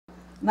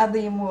Надо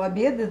ему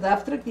обед, и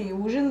завтрак, и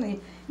ужин,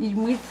 и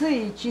мыться,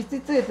 и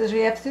чиститься. Это же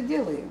я все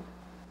делаю.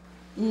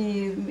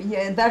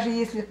 И даже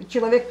если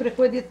человек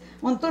приходит,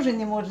 он тоже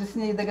не может с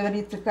ней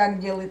договориться, как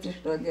делать и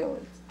что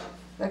делать.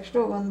 Так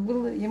что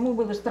ему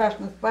было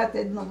страшно спать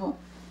одному,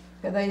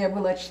 когда я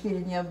была 4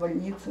 дня в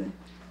больнице.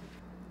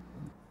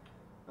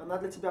 Она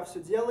для тебя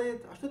все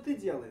делает. А что ты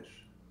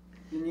делаешь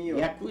для нее?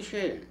 Я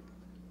кушаю.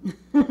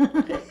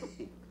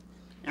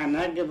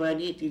 Она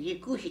говорит, иди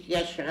кушать,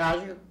 я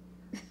сразу.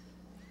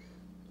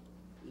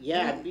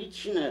 Я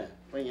обычно,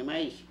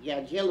 понимаешь,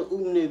 я делаю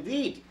умный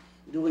вид,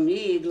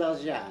 дурные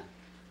глаза.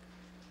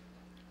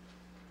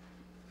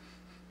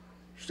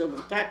 Чтобы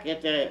так,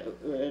 это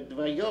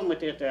вдвоем,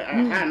 это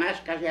ага, она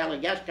сказала,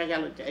 я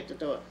сказала, это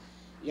то.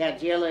 Я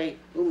делаю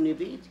умный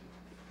вид,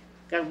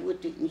 как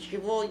будто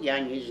ничего я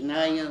не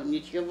знаю,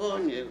 ничего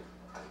не...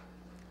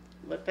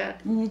 Вот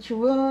так.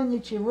 Ничего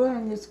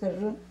не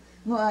скажу.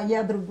 Ну, а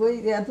я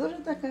другой, я тоже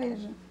такая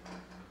же.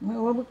 Мы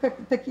оба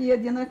такие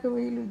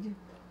одинаковые люди.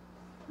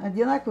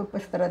 Одинаково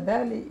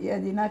пострадали, и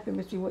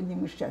одинаково сегодня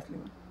мы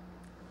счастливы.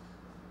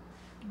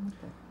 Вот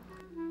так.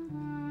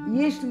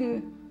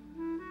 Если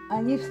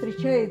они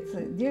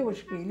встречаются,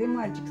 девушка или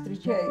мальчик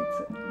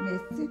встречаются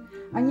вместе,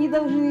 они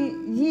должны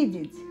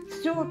видеть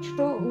все,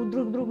 что у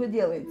друг друга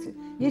делается.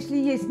 Если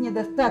есть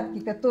недостатки,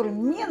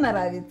 которым не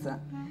нравятся,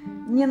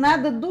 не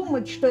надо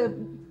думать, что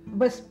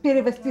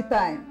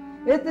перевоспитаем.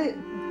 Это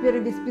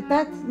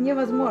перевоспитать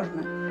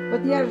невозможно.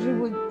 Вот я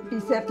живу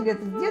 50 лет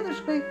с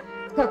дедушкой,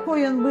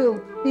 какой он был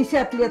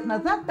 50 лет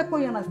назад,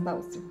 такой он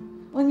остался.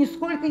 Он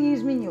нисколько не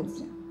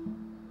изменился.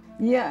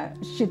 Я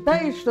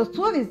считаю, что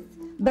совесть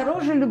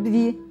дороже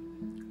любви.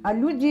 А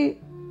люди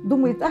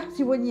думают, ах,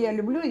 сегодня я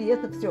люблю, и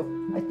это все.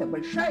 Это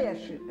большая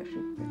ошибка,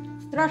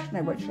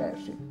 страшная большая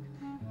ошибка.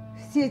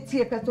 Все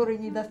те, которые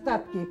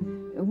недостатки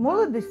в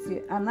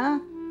молодости,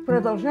 она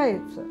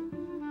продолжается.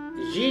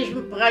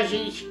 Жизнь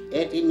прожить,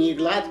 это не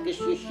гладко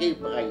шишей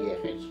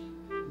проехать.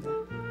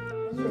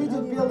 Не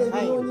видит белое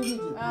вино, не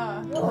видит.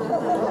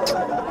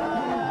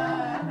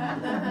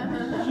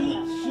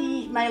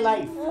 She is my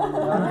life.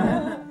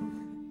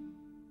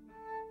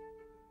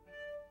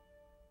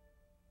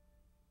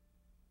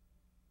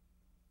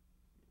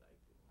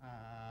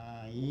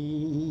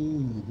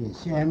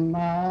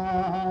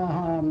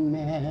 Mame,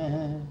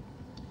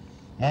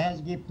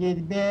 es gibt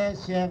nicht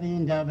besser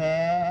in der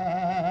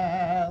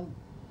Welt.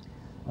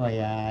 Oh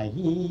ja,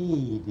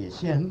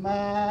 jüdische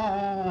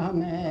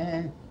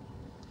Mame,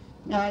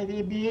 ja,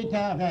 wie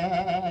bitter,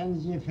 wenn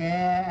sie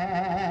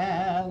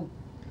fällt.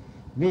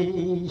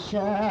 Wie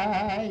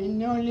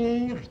schein und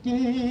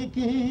lichtig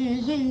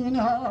ist in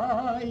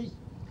Haus,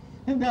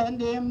 wenn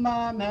die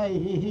Mame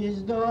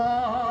ist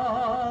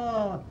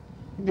da.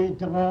 Wie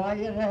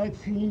treuer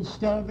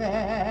finster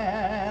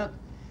wird,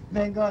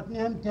 wenn Gott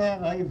nimmt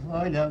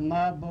auf dem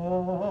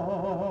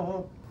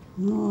Abort.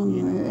 Ну,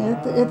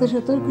 это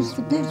же только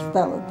теперь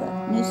стало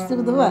так,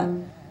 месяцев 2,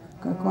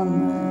 как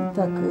он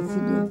так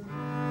себе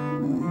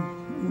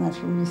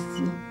начал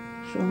вести,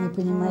 что он не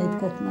понимает,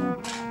 как на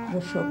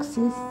горшок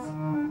сесть.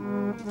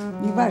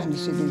 Неважно,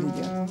 что это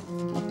ведет.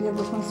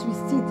 Во-первых, он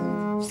свистит,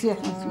 всех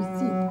он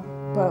свистит,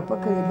 по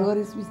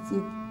коридору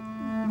свистит.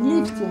 В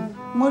лифте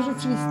может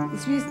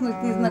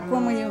свистнуть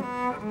незнакомую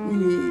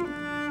или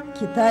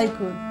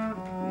китайку,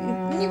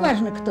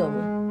 неважно кто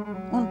вы.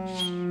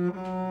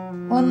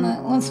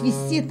 Он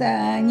свистит,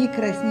 а они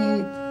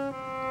краснеют.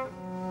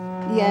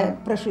 Я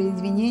прошу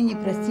извинений,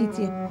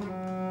 простите.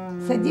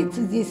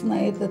 Садится здесь на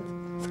этот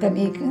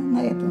скамейка,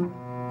 на эту,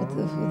 вот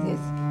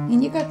здесь, и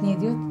никак не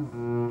идет.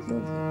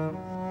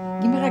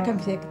 Гимера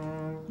конфект,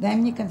 дай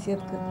мне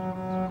конфетку.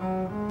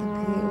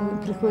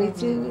 Так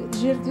приходится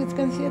жертвовать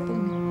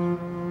конфетами.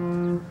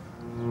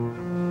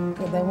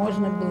 Когда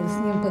можно было с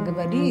ним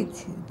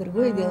поговорить,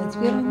 другое дело,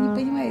 теперь он не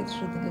понимает,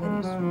 что ты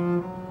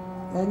говоришь.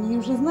 Они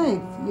уже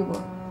знают его,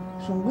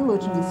 что он был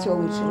очень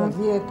веселый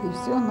человек и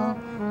все, но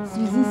в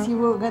связи с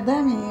его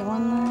годами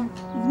он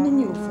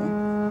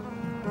изменился.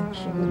 Так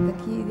что вот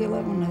такие дела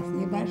у нас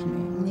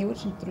неважные, мне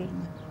очень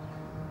трудно.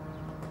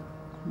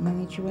 Но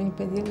ничего не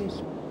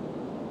поделаешь.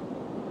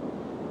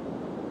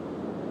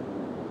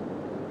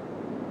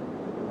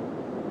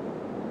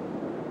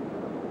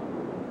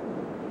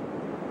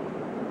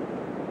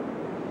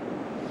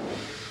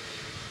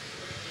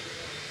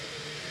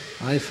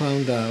 I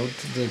found out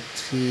that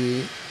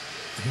he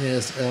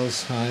has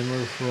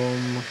Alzheimer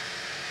from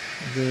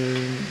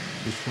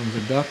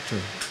the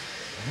doctor.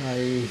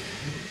 I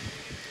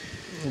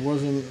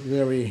wasn't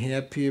very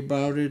happy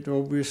about it,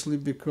 obviously,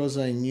 because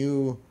I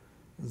knew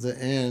the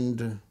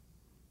end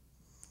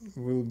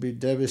will be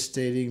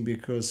devastating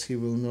because he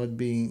will not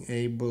be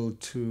able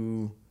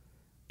to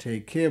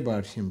take care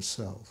about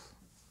himself.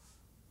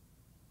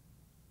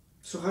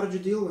 So how did you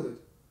deal with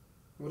it?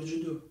 What did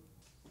you do?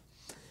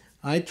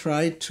 I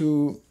tried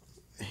to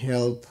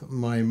help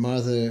my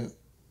mother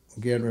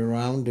get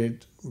around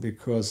it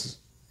because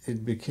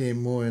it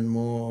became more and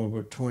more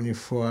over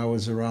 24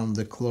 hours around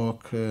the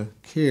clock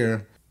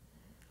care.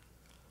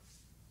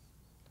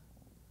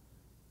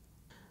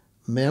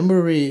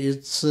 Memory,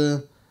 it's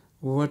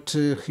what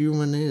a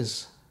human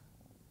is.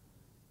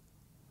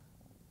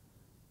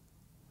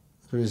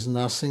 There is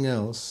nothing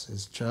else,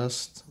 it's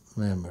just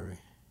memory.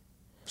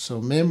 So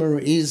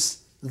memory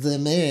is, the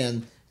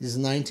man is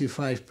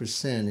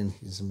 95% in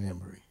his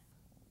memory.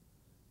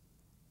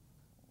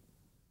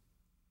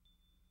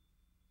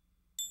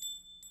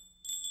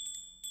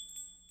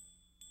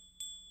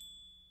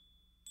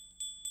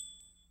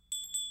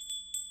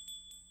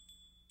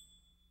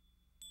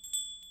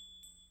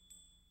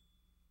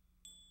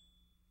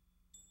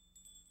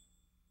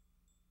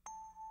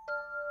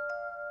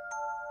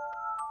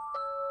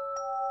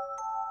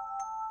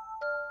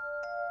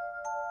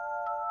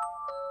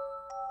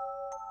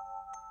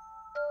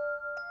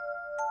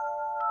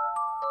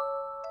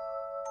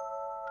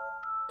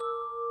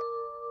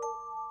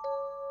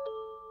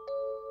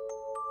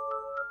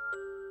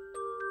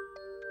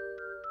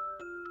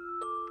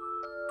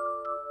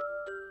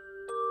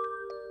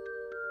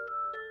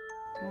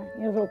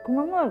 Я говорю,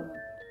 кума можно?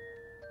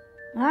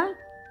 А?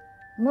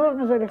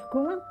 Можно, говорю,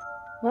 кума?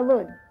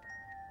 Володя,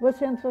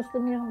 вот я просто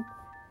миром.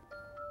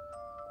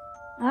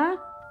 А?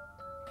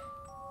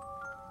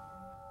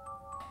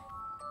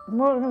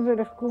 Можно,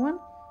 говорю, кума?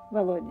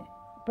 Володя,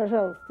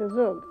 пожалуйста,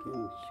 зог.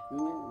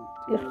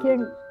 Ich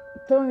ken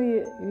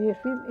Tommy,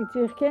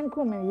 ich ken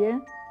kommen,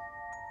 ja?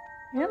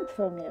 End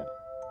von mir.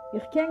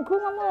 Ich ken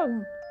kommen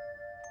morgen.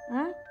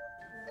 А?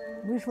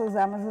 Вышла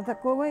замуж за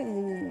такого,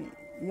 и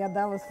я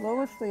дала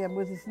слово, что я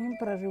буду с ним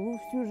проживу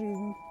всю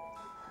жизнь,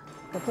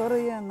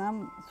 которую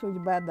нам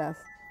судьба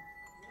даст.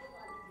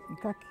 И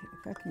как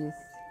есть.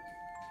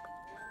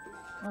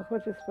 Он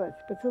хочет спать.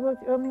 Поцелуй,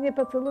 он меня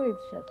поцелует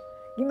сейчас.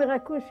 Гиме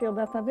ракуш, я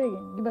дам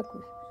табеген,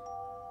 гибакуш.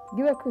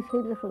 Гибакуш,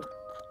 хейлихуш.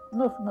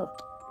 Нох.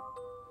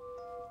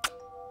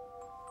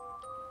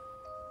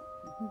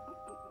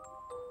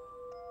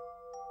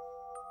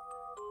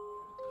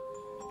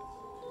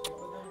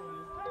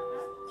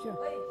 Все.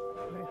 Давай.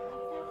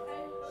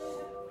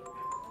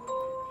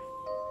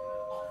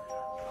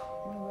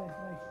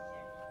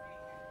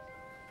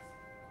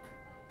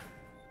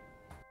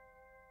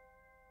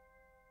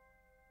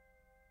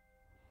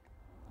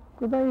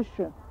 Куда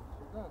еще?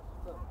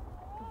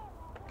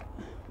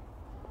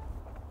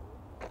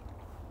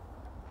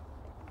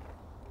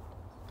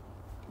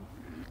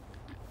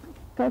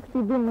 Как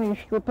ты думаешь,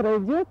 что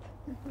пройдет?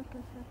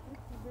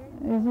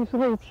 Здесь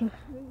лучше.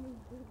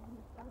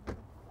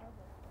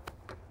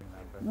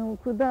 Ну,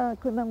 куда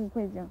мы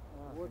пойдем?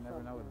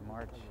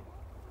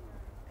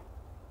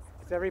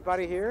 Is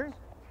everybody here?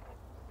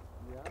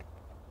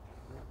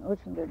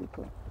 Очень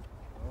далеко.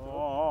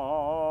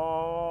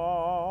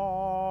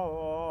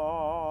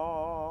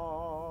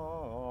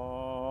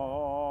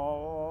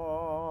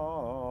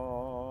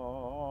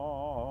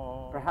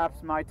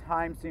 Perhaps my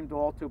time seemed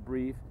all too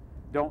brief.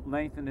 Don't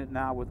lengthen it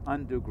now with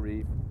undue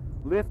grief.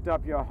 Lift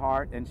up your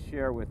heart and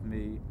share with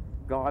me.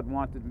 God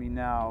wanted me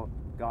now,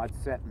 God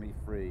set me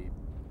free.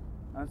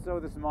 And so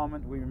this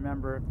moment we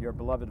remember your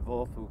beloved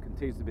Volf, who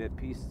continues to be at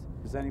peace.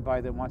 Is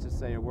anybody that wants to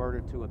say a word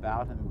or two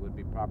about him? It would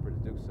be proper to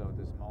do so at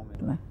this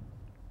moment.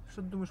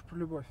 Что ты думаешь про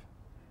любовь?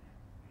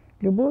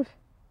 Любовь?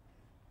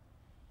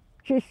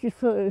 Честь и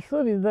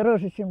совесть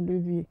дороже, чем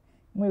любви.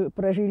 Мы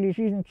прожили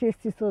жизнь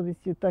честью и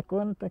совестью, так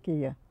он, так и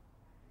я.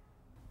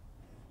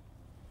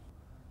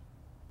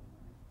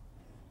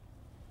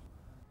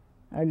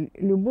 А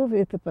любовь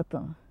это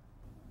потом.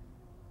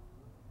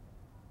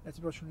 Я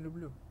тебя очень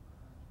люблю.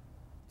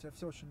 Тебя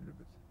все очень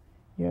любят.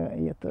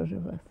 Я тоже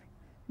вас.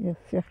 Я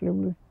всех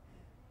люблю.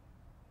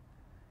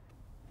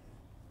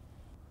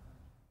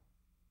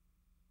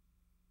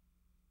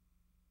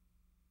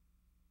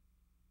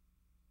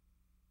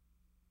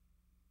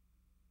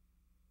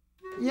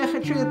 Я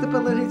хочу это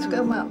положить в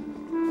карман.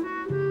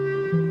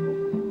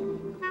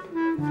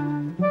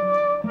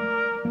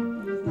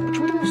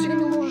 Почему ты мне все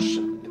время ложишь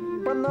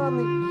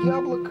бананы,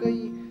 яблоко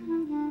и...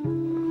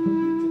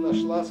 Ты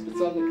нашла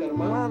специальный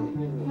карман?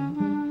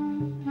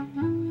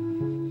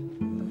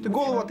 Ты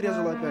голову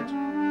отрезала опять.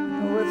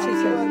 Вот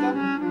сейчас.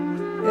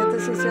 Это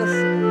сейчас.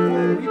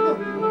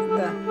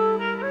 Да.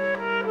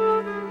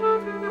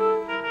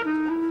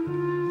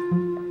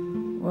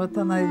 Вот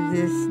она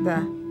здесь,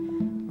 да.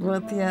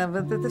 Вот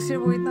это все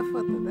будет на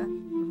фото, да.